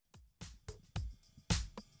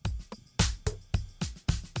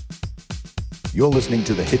You're listening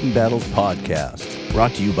to the Hidden Battles Podcast,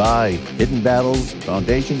 brought to you by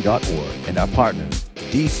hiddenbattlesfoundation.org and our partners,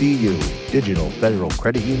 DCU, Digital Federal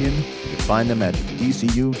Credit Union. You can find them at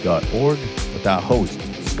dcu.org with our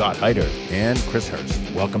hosts, Scott Heider and Chris Hurst.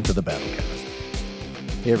 Welcome to the Battlecast.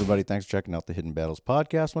 Hey, everybody. Thanks for checking out the Hidden Battles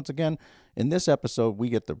Podcast. Once again, in this episode, we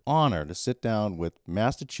get the honor to sit down with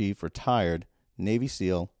Master Chief, retired Navy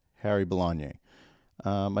SEAL Harry Belanger.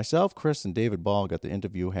 Myself, Chris, and David Ball got to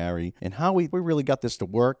interview Harry, and how we really got this to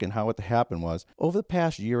work and how it happened was, over the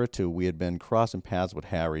past year or two, we had been crossing paths with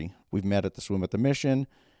Harry. We've met at the Swim at the Mission,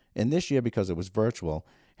 and this year, because it was virtual,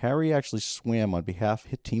 Harry actually swam on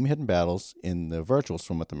behalf of Team Hidden Battles in the virtual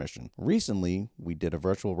Swim at the Mission. Recently, we did a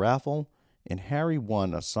virtual raffle, and Harry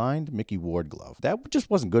won a signed Micky Ward glove. That just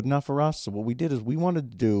wasn't good enough for us, so what we did is we wanted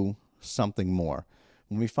to do something more.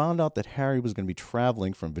 When we found out that Harry was going to be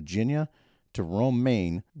traveling from Virginia to Rome,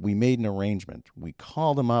 Maine, we made an arrangement. We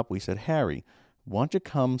called him up. We said, Harry, why don't you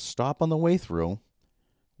come stop on the way through?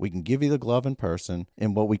 We can give you the glove in person,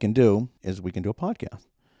 and what we can do is we can do a podcast.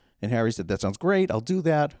 And Harry said, that sounds great. I'll do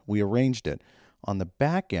that. We arranged it. On the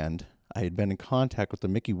back end, I had been in contact with the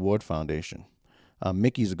Micky Ward Foundation.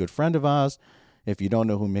 Mickey's a good friend of ours. If you don't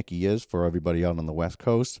know who Micky is, for everybody out on the West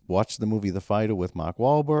Coast, watch the movie The Fighter with Mark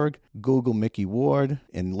Wahlberg, Google Micky Ward,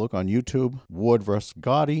 and look on YouTube, Ward vs.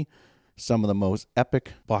 Gotti. Some of the most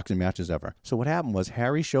epic boxing matches ever. So what happened was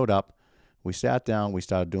Harry showed up. We sat down. We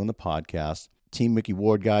started doing the podcast. Team Micky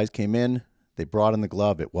Ward guys came in. They brought in the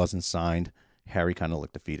glove. It wasn't signed. Harry kind of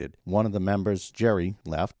looked defeated. One of the members, Jerry,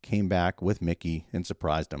 left, came back with Micky and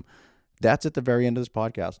surprised him. That's at the very end of this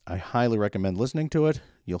podcast. I highly recommend listening to it.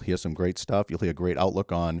 You'll hear some great stuff. You'll hear a great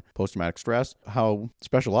outlook on post-traumatic stress, how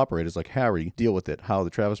special operators like Harry deal with it, how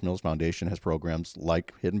the Travis Mills Foundation has programs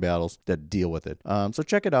like Hidden Battles that deal with it. So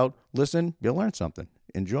check it out. Listen. You'll learn something.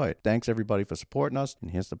 Enjoy it. Thanks, everybody, for supporting us.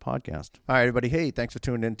 And here's the podcast. All right, everybody. Hey, thanks for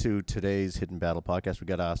tuning in to today's Hidden Battle podcast. We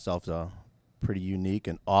got ourselves a pretty unique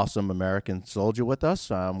and awesome American soldier with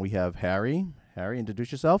us. We have Harry. Harry,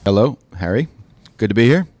 introduce yourself. Hello, Harry. Good to be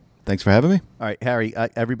here. Thanks for having me. All right, Harry,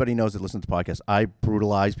 everybody knows that listens to podcasts. I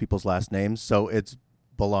brutalize people's last names, so it's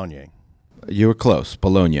Belanger. You were close.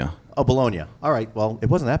 Bologna. Oh, Bologna. All right, well, it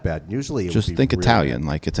wasn't that bad. Usually it Just would be think really Italian, bad.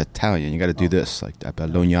 like it's Italian. You got to do this, like that,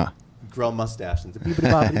 Bologna. Grow mustache. And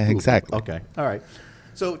bibbidi-bobbidi-boo. Exactly. Okay, all right.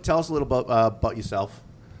 So tell us a little about yourself.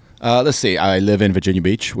 Let's see. I live in Virginia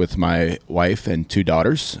Beach with my wife and two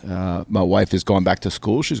daughters. My wife is going back to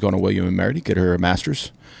school. She's going to William & Mary to get her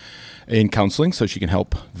master's in counseling, so she can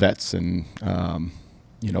help vets and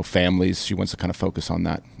families. She wants to kind of focus on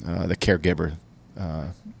that, the caregiver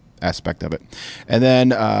aspect of it. And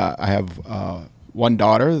then I have one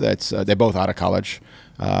daughter that's they're both out of college.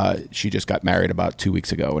 She just got married about 2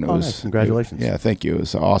 weeks ago, and it was nice. Congratulations. Yeah, thank you. It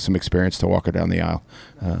was an awesome experience to walk her down the aisle.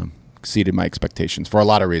 Exceeded my expectations for a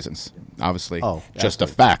lot of reasons. Obviously, just the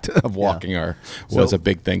fact of walking her was a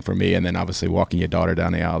big thing for me, and then obviously walking your daughter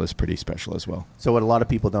down the aisle is pretty special as well. So what a lot of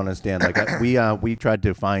people don't understand, like we tried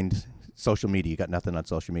to find social media. You got nothing on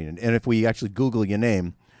social media, and if we actually Google your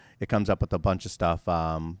name, it comes up with a bunch of stuff.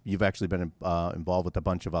 You've actually been involved with a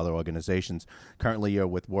bunch of other organizations. Currently, you're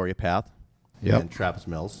with Warrior Path and Travis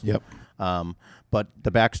Mills. Yep. But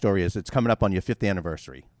the backstory is it's coming up on your 5th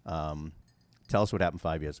anniversary. Tell us what happened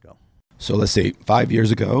 5 years ago. So let's see. 5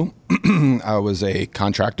 years ago, I was a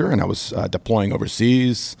contractor, and I was deploying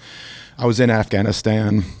overseas. I was in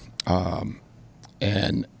Afghanistan,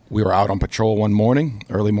 and we were out on patrol one morning,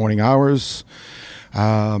 early morning hours.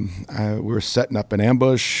 We were setting up an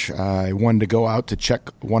ambush. I wanted to go out to check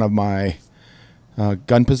one of my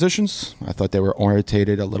gun positions. I thought they were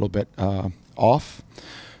orientated a little bit off.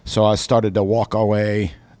 So I started to walk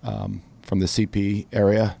away from the CP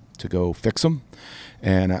area to go fix them.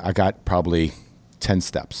 And I got probably 10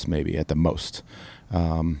 steps, maybe at the most.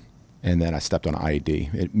 And then I stepped on an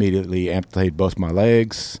IED. It immediately amputated both my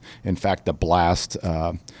legs. In fact, the blast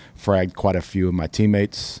fragged quite a few of my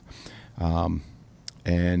teammates.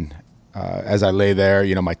 And as I lay there,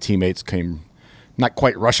 my teammates came not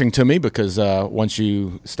quite rushing to me because once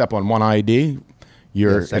you step on one IED,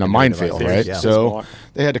 you're in a minefield, right? Yeah. So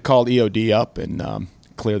they had to call EOD up and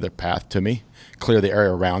clear their path to me, clear the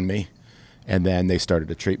area around me. And then they started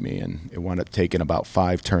to treat me, and it wound up taking about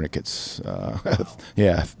 5 tourniquets.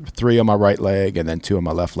 3 on my right leg and then 2 on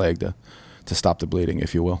my left leg to stop the bleeding,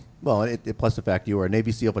 if you will. Well, plus the fact you were a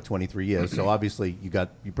Navy SEAL for 23 years, so obviously you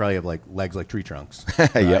probably have like legs like tree trunks.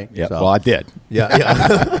 Right? Yep. So, well, I did.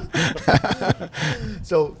 Yeah.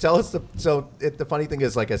 So tell us the funny thing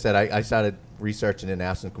is, like I said, I started researching and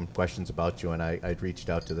asking some questions about you, and I'd reached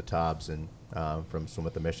out to the Tobbs and from Swim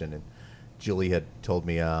at the Mission, and Julie had told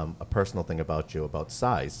me a personal thing about you, about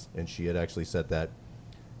size, and she had actually said that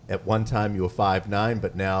at one time you were 5'9",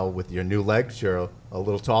 but now with your new legs, you're a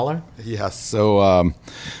little taller. Yeah, so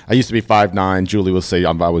I used to be 5'9". Julie will say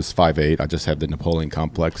I was 5'8". I just have the Napoleon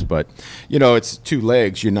complex. But, it's 2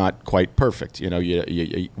 legs. You're not quite perfect.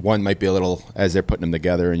 You one might be a little, as they're putting them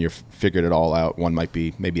together and you've figured it all out, one might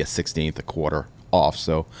be maybe a 16th, a quarter off.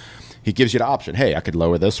 So he gives you the option, hey, I could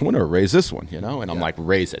lower this one or raise this one, and I'm like,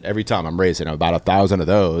 raise it. Every time I'm raising about 1,000 of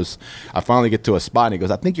those, I finally get to a spot and he goes,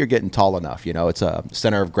 I think you're getting tall enough. It's a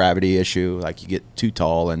center of gravity issue. Like you get too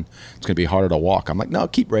tall and it's going to be harder to walk. I'm like, no,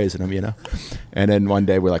 keep raising them, And then one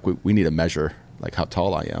day we're like, we need to measure like how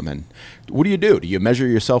tall I am. And what do? Do you measure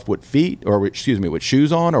yourself with feet or with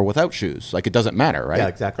shoes on or without shoes? Like it doesn't matter, right? Yeah,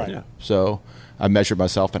 exactly. Right. Yeah. So I measured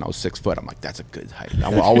myself and I was 6 foot. I'm like, that's a good height.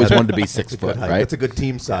 I always wanted to be 6 foot, right? That's a good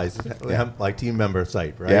team size, like team member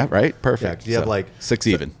site, right? Yeah, right. Perfect. Yeah, you have like 6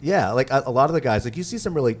 even. Yeah, like a lot of the guys, like you see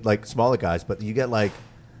some really like smaller guys, but you get like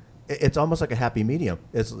it's almost like a happy medium.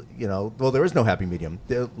 It's well, there is no happy medium.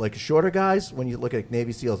 They're like shorter guys. When you look at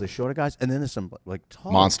Navy SEALs, there's shorter guys, and then there's some like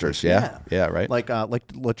tall Monsters. Yeah, right. Like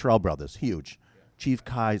Luttrell brothers, huge. Chief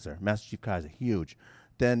Kaiser, Master Chief Kaiser, huge.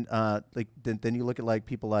 Then then you look at like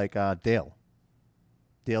people like Dale.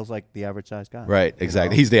 Dale's like the average size guy. Right,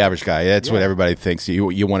 exactly. He's the average guy. That's what everybody thinks.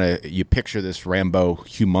 You picture this Rambo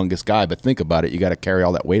humongous guy, but think about it. You got to carry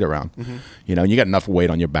all that weight around. Mm-hmm. And you got enough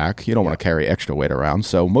weight on your back. You don't want to carry extra weight around.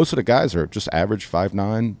 So most of the guys are just average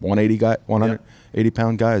 5'9", 180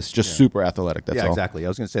 pound guys, just super athletic. That's all. Exactly. I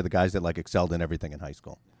was going to say the guys that like excelled in everything in high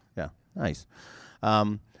school. Yeah, nice.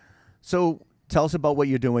 So tell us about what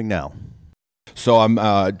you're doing now. So I'm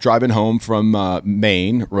driving home from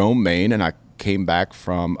Rome, Maine, and I came back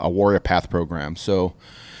from a Warrior Path program. So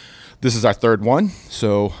this is our 3rd one.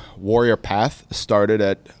 So Warrior Path started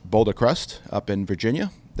at Boulder Crest up in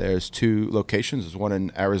Virginia. There's 2 locations. There's one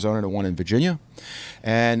in Arizona and one in Virginia.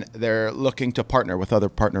 And they're looking to partner with other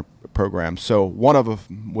partner programs. So one of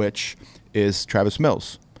which is Travis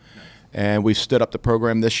Mills. And we've stood up the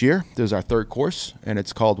program this year. This is our 3rd course, and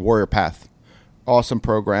it's called Warrior Path. Awesome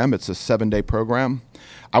program. It's a 7-day program.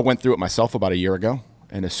 I went through it myself about a year ago.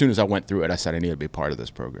 And as soon as I went through it, I said, I need to be part of this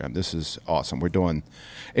program. This is awesome.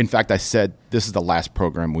 In fact, I said, this is the last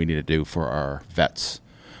program we need to do for our vets.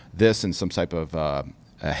 This and some type of a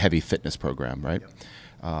heavy fitness program, right? Yep.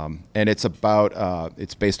 And it's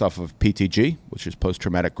it's based off of PTG, which is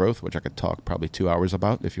post-traumatic growth, which I could talk probably 2 hours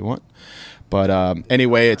about if you want. But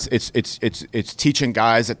anyway, it's teaching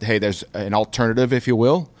guys that, hey, there's an alternative, if you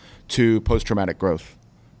will, to post-traumatic growth.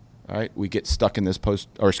 All right? We get stuck in this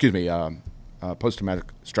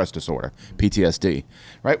post-traumatic stress disorder, PTSD,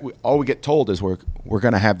 right? All we get told is we're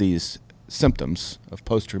going to have these symptoms of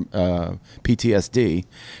PTSD,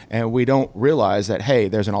 and we don't realize that, hey,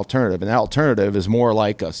 there's an alternative, and that alternative is more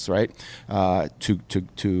like us, right?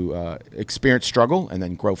 To experience struggle and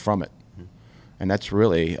then grow from it. And that's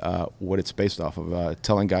really what it's based off of,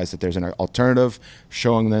 telling guys that there's an alternative,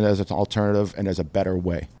 showing them there's an alternative, and there's a better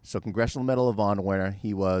way. So Congressional Medal of Honor winner.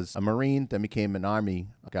 He was a Marine, then became an Army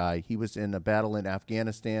guy. He was in a battle in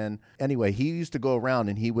Afghanistan. Anyway, he used to go around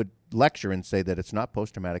and he would lecture and say that it's not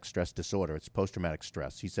post-traumatic stress disorder. It's post-traumatic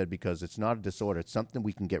stress. He said because it's not a disorder. It's something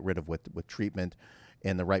we can get rid of with treatment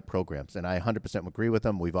and the right programs. And I 100% agree with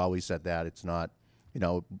him. We've always said that. It's not,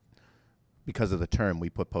 because of the term, we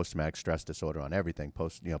put post-traumatic stress disorder on everything,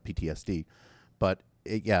 PTSD. But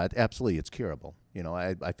absolutely, it's curable.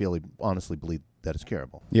 I honestly believe that it's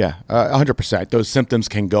curable. Yeah, 100%. Those symptoms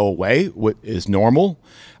can go away. What is normal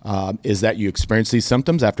is that you experience these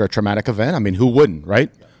symptoms after a traumatic event. I mean, who wouldn't, right?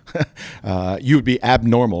 You would be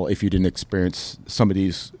abnormal if you didn't experience some of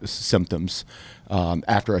these symptoms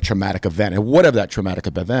after a traumatic event. And whatever that traumatic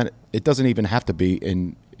event, it doesn't even have to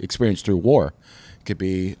be experienced through war. It could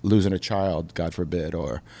be losing a child, God forbid,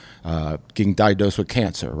 or getting diagnosed with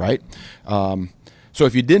cancer, right? So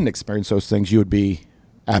if you didn't experience those things, you would be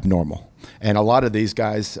abnormal. And a lot of these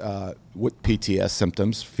guys with PTS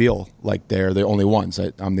symptoms feel like they're the only ones.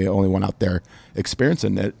 I'm the only one out there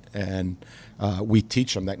experiencing it. And we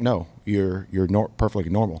teach them that, no, you're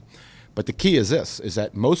perfectly normal. But the key is this, is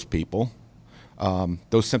that most people,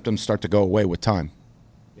 those symptoms start to go away with time.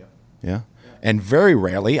 Yeah. And very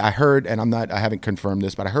rarely, I heard, and I haven't confirmed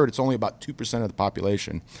this, but I heard it's only about 2% of the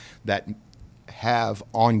population that have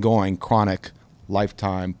ongoing chronic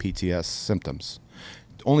lifetime PTS symptoms.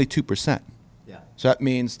 Only 2%. Yeah. So that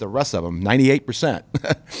means the rest of them,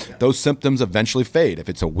 98%, those symptoms eventually fade. If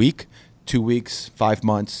it's a week, 2 weeks, 5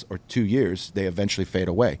 months, or 2 years, they eventually fade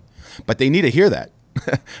away. But they need to hear that,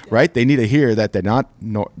 right? They need to hear that they're not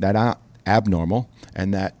abnormal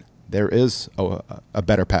and that there is a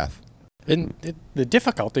better path. And the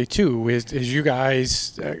difficulty too is you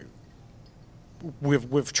guys,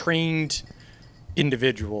 we've trained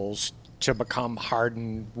individuals to become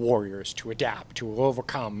hardened warriors, to adapt, to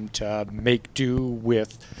overcome, to make do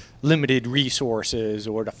with limited resources,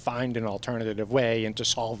 or to find an alternative way and to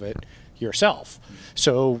solve it yourself.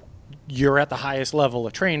 So you're at the highest level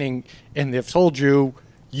of training, and they've told you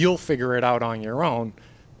you'll figure it out on your own,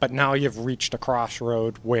 but now you've reached a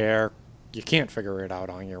crossroad where you can't figure it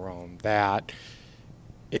out on your own, that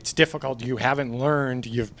it's difficult, you haven't learned,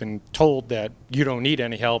 you've been told that you don't need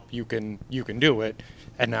any help, you can do it,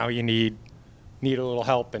 and now you need a little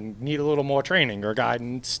help and need a little more training or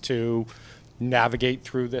guidance to navigate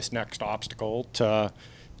through this next obstacle to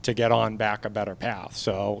get on back a better path.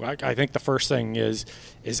 So I think the first thing is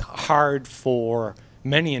hard for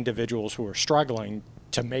many individuals who are struggling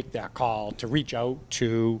to make that call, to reach out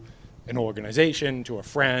to an organization, to a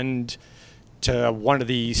friend, to one of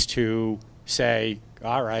these, to say,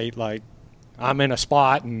 all right, like, I'm in a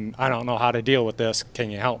spot and I don't know how to deal with this.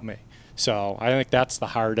 Can you help me? So I think that's the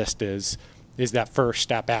hardest, is that first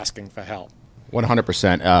step, asking for help.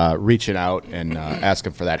 100%. Reaching out and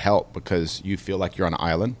asking for that help, because you feel like you're on an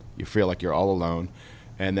island. You feel like you're all alone.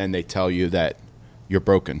 And then they tell you that you're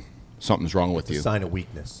broken. Something's wrong with you. Sign of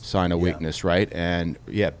weakness. Sign of weakness, right? And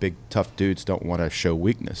big, tough dudes don't want to show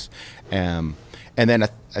weakness. And then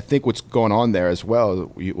I think what's going on there as well,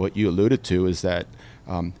 what you alluded to, is that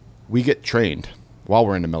we get trained while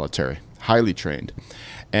we're in the military, highly trained.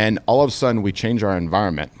 And all of a sudden we change our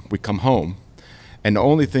environment. We come home, and the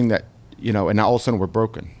only thing that, and now all of a sudden we're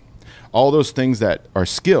broken. All those things that are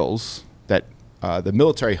skills that the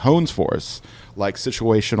military hones for us, like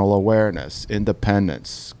situational awareness,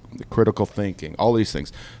 independence, critical thinking, all these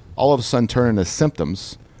things, all of a sudden turn into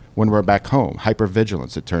symptoms when we're back home.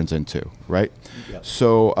 Hypervigilance it turns into, right? Yep.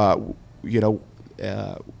 So,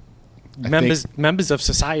 members of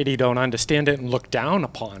society don't understand it and look down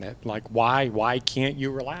upon it. Like, why can't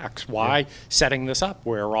you relax? Why setting this up?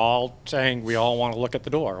 We're all saying we all want to look at the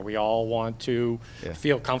door. We all want to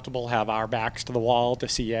feel comfortable, have our backs to the wall, to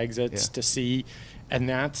see exits, to see,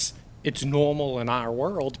 and it's normal in our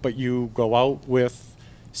world, but you go out with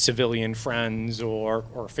civilian friends or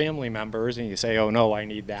family members and you say, oh no, I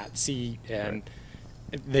need that seat, and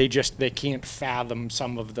they can't fathom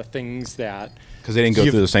some of the things that, because they didn't go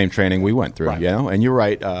through the same training we went through, And you're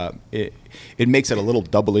right. It makes it a little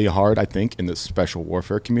doubly hard, I think, in the special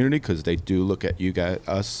warfare community, because they do look at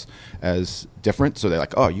us as different. So they're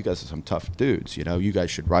like, oh, you guys are some tough dudes. You guys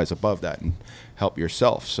should rise above that and help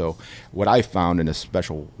yourself. So what I found in the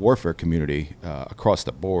special warfare community across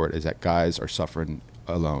the board is that guys are suffering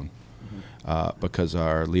alone. Because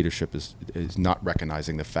our leadership is not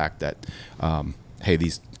recognizing the fact that, hey,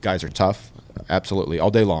 these guys are tough, absolutely, all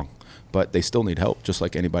day long, but they still need help just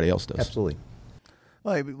like anybody else does. Absolutely.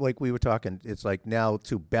 Well, like we were talking, it's like now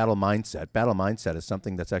to battle mindset. Battle mindset is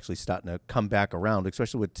something that's actually starting to come back around,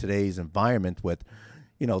 especially with today's environment with,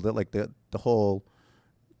 the whole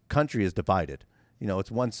country is divided.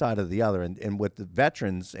 It's one side or the other. And with the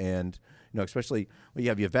veterans and, especially, you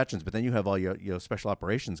have your veterans, but then you have all your special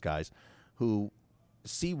operations guys who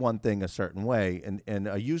see one thing a certain way and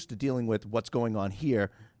are used to dealing with what's going on here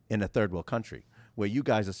in a third world country, where you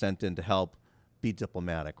guys are sent in to help be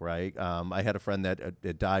diplomatic, right? I had a friend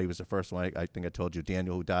that died. He was the first one, I think I told you,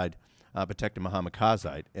 Daniel, who died protecting Muhammad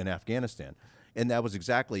Karzai in Afghanistan. And that was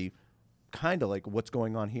exactly kind of like what's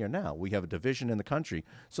going on here now. We have a division in the country.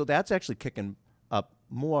 So that's actually kicking up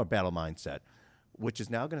more battle mindset, which is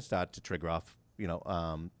now going to start to trigger off,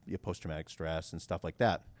 your post-traumatic stress and stuff like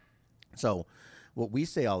that. So what we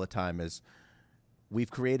say all the time is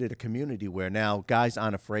we've created a community where now guys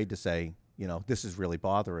aren't afraid to say, this is really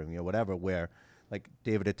bothering me or whatever, where, like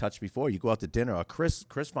David had touched before, you go out to dinner, or Chris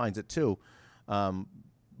finds it too,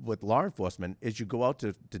 with law enforcement, is you go out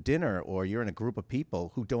to dinner or you're in a group of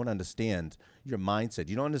people who don't understand your mindset.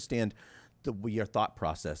 You don't understand your thought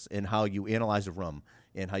process and how you analyze a room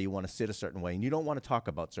and how you want to sit a certain way, and you don't want to talk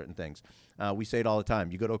about certain things. We say it all the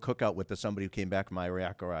time. You go to a cookout with somebody who came back from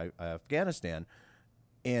Iraq or Afghanistan,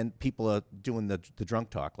 and people are doing the drunk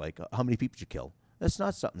talk, like, how many people did you kill? That's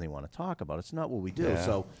not something they want to talk about. It's not what we do. Yeah.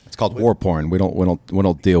 So it's called war porn. We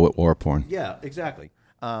don't deal with war porn. Yeah, exactly.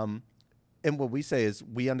 And what we say is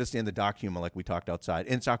we understand the dark humor, like we talked outside,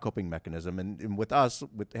 and it's our coping mechanism. And with us,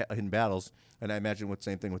 in battles, and I imagine the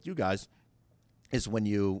same thing with you guys, is when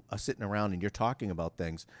you are sitting around and you're talking about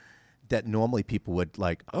things that normally people would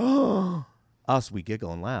like, oh, us, we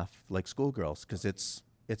giggle and laugh like schoolgirls, because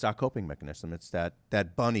it's our coping mechanism. It's that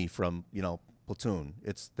bunny from, Platoon.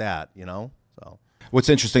 It's that, So What's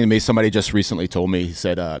interesting to me, somebody just recently told me, he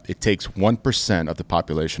said it takes 1% of the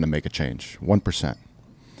population to make a change. 1%.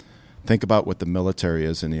 Think about what the military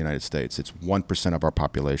is in the United States. It's 1% of our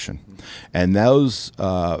population. And those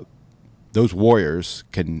warriors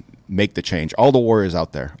can make the change. All the warriors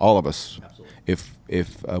out there, all of us. Absolutely.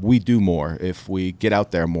 If we do more, if we get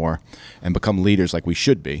out there more and become leaders like we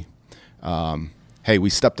should be, hey, we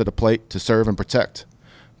stepped to the plate to serve and protect.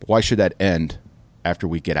 But why should that end after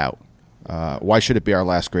we get out? Why should it be our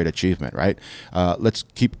last great achievement, right? Let's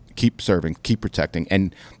keep serving, keep protecting.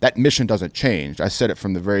 And that mission doesn't change. I said it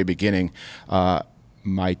from the very beginning.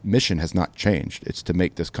 My mission has not changed. It's to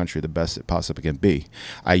make this country the best it possibly can be.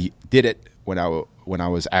 I did it when I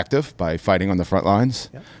was active by fighting on the front lines,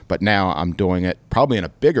 yep. But now I'm doing it probably in a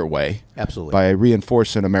bigger way. Absolutely. By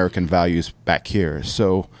reinforcing American values back here.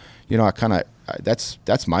 So,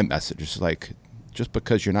 that's my message. It's like, just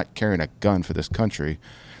because you're not carrying a gun for this country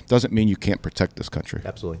doesn't mean you can't protect this country.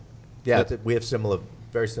 Absolutely. Yeah, we have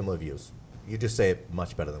very similar views. You just say it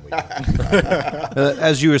much better than we do.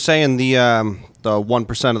 As you were saying, the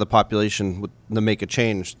 1% of the population would make a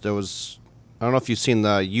change. There was, I don't know if you've seen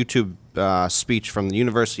the YouTube speech from the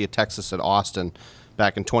University of Texas at Austin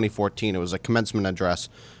back in 2014. It was a commencement address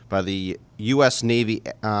by the U.S. Navy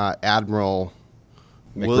Admiral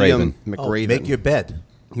William McRaven. Make your bed.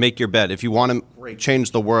 Make your bed. If you want to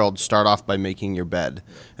change the world, start off by making your bed.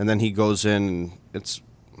 And then he goes in, and it's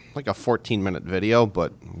like a 14-minute video,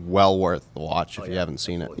 but well worth the watch if you haven't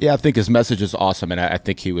seen it. Yeah, I think his message is awesome, and I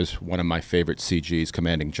think he was one of my favorite CG's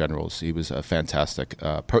commanding generals. He was a fantastic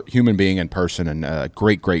human being in person and a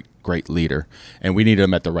great leader, and we needed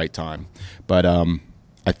him at the right time. But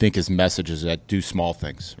I think his message is that do small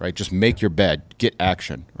things, right? Just make your bed, get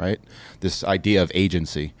action, right? This idea of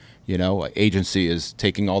agency. Agency is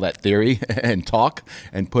taking all that theory and talk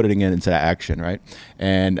and putting it into action, right?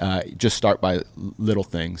 And just start by little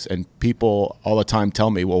things. And people all the time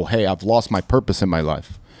tell me, well, hey, I've lost my purpose in my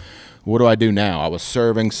life. What do I do now? I was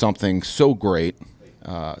serving something so great,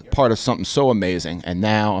 part of something so amazing, and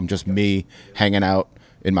now I'm just me hanging out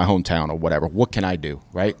in my hometown or whatever. What can I do,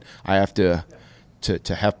 right? I have to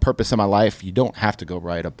have purpose in my life. You don't have to go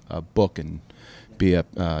write a book and get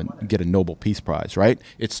a Nobel Peace Prize, right?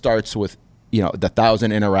 It starts with, the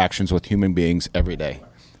 1,000 interactions with human beings every day.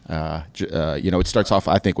 It starts off,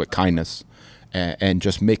 I think, with kindness and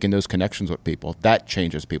just making those connections with people. That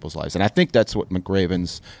changes people's lives. And I think that's what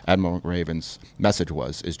Admiral McRaven's message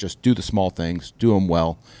is just do the small things, do them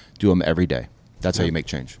well, do them every day. That's how you make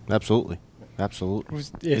change. Absolutely.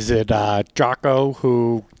 Is it Jocko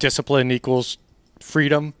who discipline equals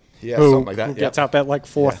freedom? Yeah, something like that. Who gets up at like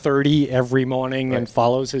 4:30 every morning and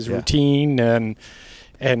follows his routine, and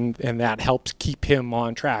that helps keep him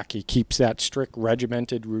on track. He keeps that strict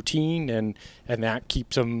regimented routine, and that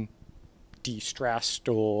keeps him de-stressed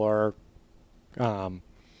or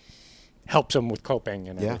helps him with coping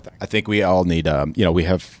and everything. I think we all need,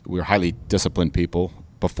 we're highly disciplined people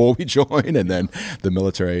before we join, and then the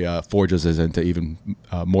military forges us into even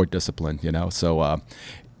more discipline, So,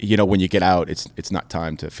 when you get out, it's not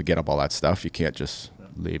time to forget about all that stuff. You can't just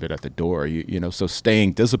leave it at the door. So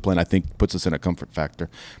staying disciplined, I think, puts us in a comfort factor.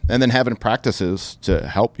 And then having practices to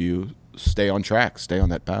help you stay on track, stay on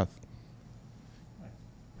that path.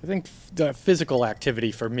 I think the physical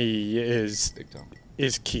activity for me is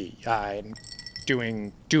key. I'm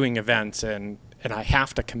doing events, and I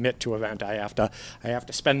have to commit to an event. I have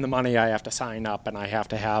to spend the money. I have to sign up, and I have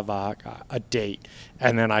to have a date,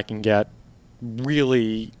 and then I can get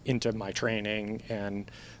really into my training.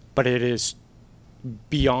 But it is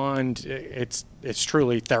beyond. It's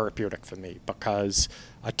truly therapeutic for me, because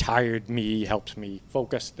a tired me helps me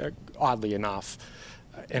focus. Oddly enough,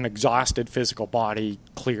 an exhausted physical body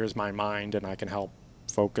clears my mind, and I can help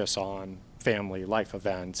focus on family, life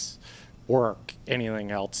events, work,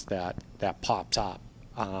 anything else that pops up.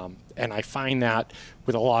 And I find that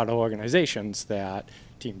with a lot of organizations, that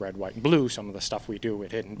Team Red, White, and Blue, some of the stuff we do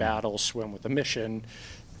at Hidden Battles, Swim with a Mission,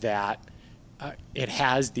 that it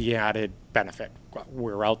has the added benefit.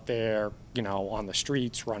 We're out there, on the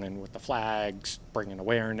streets, running with the flags, bringing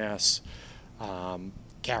awareness,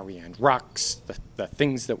 carrying rucks, the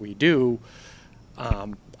things that we do,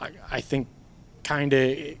 I think kind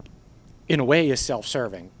of in a way is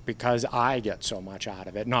self-serving, because I get so much out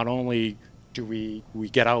of it. Not only do we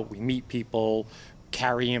get out, we meet people,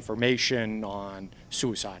 carry information on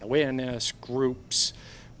suicide awareness, groups,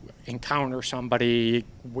 encounter somebody,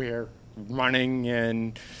 we're running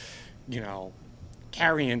and,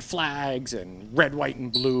 carrying flags and red, white,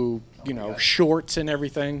 and blue, shorts and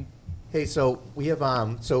everything. Hey, so we have,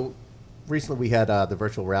 recently we had the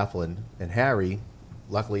virtual raffle, and Harry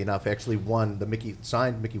luckily enough, actually won the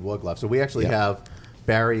signed Mickey Ward glove. So we actually have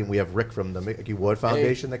Barry and we have Rick from the Mickey Ward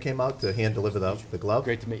Foundation that came out to hand deliver the glove.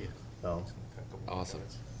 Great to meet you. So, Awesome.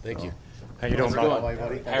 Thank you. How you doing, how's it bud? going,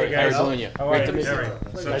 buddy? Harry doing you? How are Great to you, meet Harry?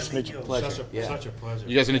 you. Nice to meet you. Pleasure. Such a pleasure.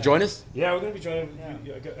 You guys going to join us? Yeah, we're gonna be joining.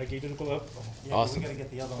 I gave you the glove. Yeah, Awesome. We gotta get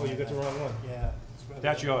the other Oh, one. you got the wrong one. Yeah.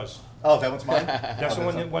 That's yours. Oh, that one's mine? That's the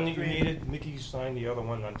one that you needed. Mickey signed the other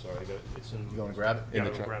one. I'm sorry, it's in. You going to grab it? Yeah, In the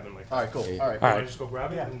I'm truck. grabbing my. All right, cool. All right. Can I just go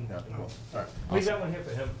grab it? Yeah. and, Yeah, you know, cool. All right. Leave that one here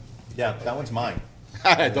for him. Yeah, that one's mine.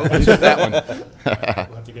 Don't lose that one.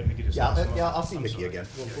 We'll have to get Mickey to sign some. I'll see I'm Mickey sorry. again.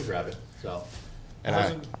 We'll grab it. So, And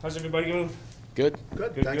How's everybody doing? good.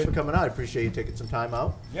 good. Good, Thanks good. for coming out. I appreciate you taking some time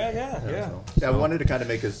out. Yeah. So, yeah, we wanted to kind of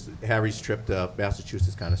make Harry's trip to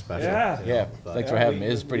Massachusetts kind of special. Yeah. you know, Yeah. but- Thanks for having me.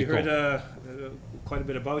 It's pretty we cool. heard quite a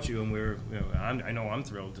bit about you, and I know I'm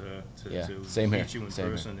thrilled Yeah, to same meet here, you in same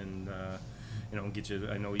here. person, and get you.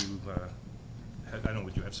 I know you. I know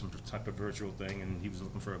you have some type of virtual thing, and he was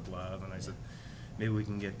looking for a glove, and I said, maybe we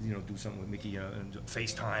can do something with Mickey and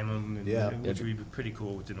FaceTime him, and, Yeah. which would be pretty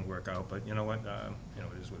cool. It didn't work out, but you know what?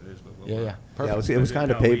 It is what it is. But we'll, Yeah, yeah. Yeah, Perfect. it was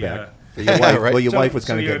kind of No, we, payback. uh, For your wife, Right. well, your wife was so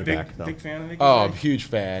kind of you're getting a back. big fan of Mickey? Oh, I'm a right? huge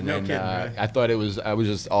fan, No and kidding, right? I thought I was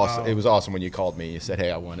just awesome. Wow. It was awesome when you called me. You said,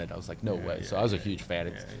 "Hey, I want it." I was like, "No Yeah, way!" yeah, So I was a yeah, huge fan.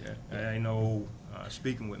 It's, Yeah. I know,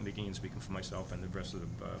 speaking with Mickey and speaking for myself and the rest of the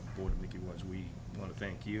board of Mickey Woods, we want to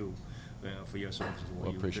thank you for your services,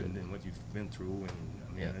 Well, appreciate it. and what you've been through. And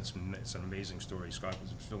I mean, Yeah. it's an amazing story. Scott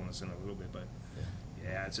was filling us in a little bit, but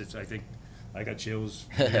yeah, it's I think I got chills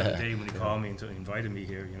the other day when he called me and invited me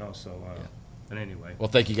here. So. But anyway. Well,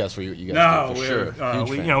 thank you guys for you guys No, for we're, sure. Huge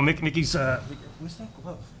we, fan. Mickey's. Where's that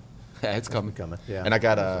glove? Yeah, it's coming. Yeah. And I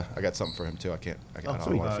got something for him too. I Oh, don't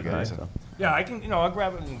sweet. want to forget. Okay. So. Yeah, I can. I'll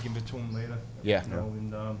grab it and give it to him later. Yeah.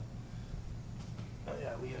 And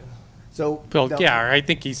we. So, Well, now- yeah, I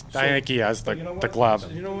think he has You know the what?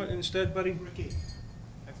 glove. You know what? Instead, buddy. Ricky,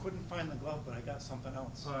 I couldn't find the glove, but I got something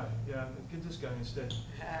else. All right, yeah, get this guy instead.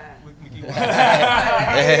 Mickey.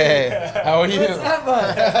 Hey, how are you?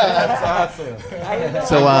 That's awesome.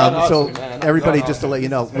 So, Awesome, man. everybody, just to let you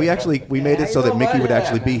know, we made it so that Mickey would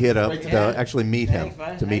actually be here to actually meet him,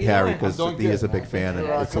 to meet Harry, because I'm doing he is a good. big fan, and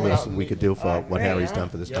it's the least we could do for what Harry's done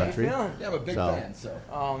for this country. Yeah, I'm a big So- fan. So.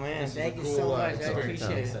 Oh man, This is thank a you cool, so much. I experience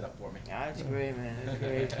appreciate set it. up for me. Yeah, that's great, man. That's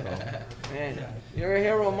great. Man, you're a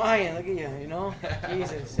hero of mine. Look at you.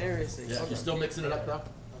 Jesus, seriously. Yeah, you're still mixing it up though.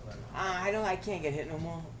 I can't get hit no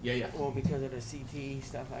more. Yeah. Well, because of the CT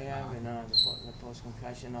stuff I have and the post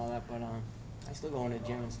concussion and all that, but I still go in the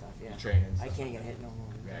gym and stuff. Yeah. Training and I stuff. can't get hit no more.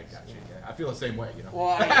 Yeah, I got you. Yeah. I feel the same way. Well,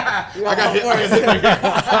 I got hit.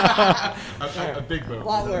 A big A boom.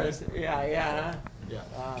 lot worse. Yeah. Yeah.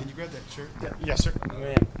 Can you grab that shirt? Yes, sir.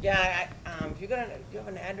 Yeah, if you have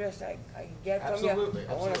an address I can get from Absolutely, you,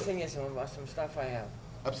 I want to absolutely. send you some stuff I have.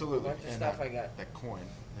 Absolutely. Bunch of And stuff I got. That coin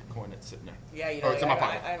that's sitting there. Yeah, Oh, it's in my I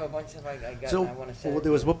pocket. have a bunch of stuff I got. So, and I want to what send. we'll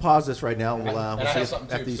do is we'll pause this right now, and we'll And I see have if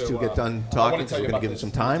something after too, these so, two get done I wanna talking, tell because you we're going about to give them this. some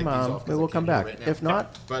I'm gonna time, take these off 'cause maybe I we'll can't come do it back. right now. If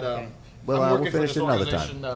not, But we'll I'm working we'll for finish this it another time. organization,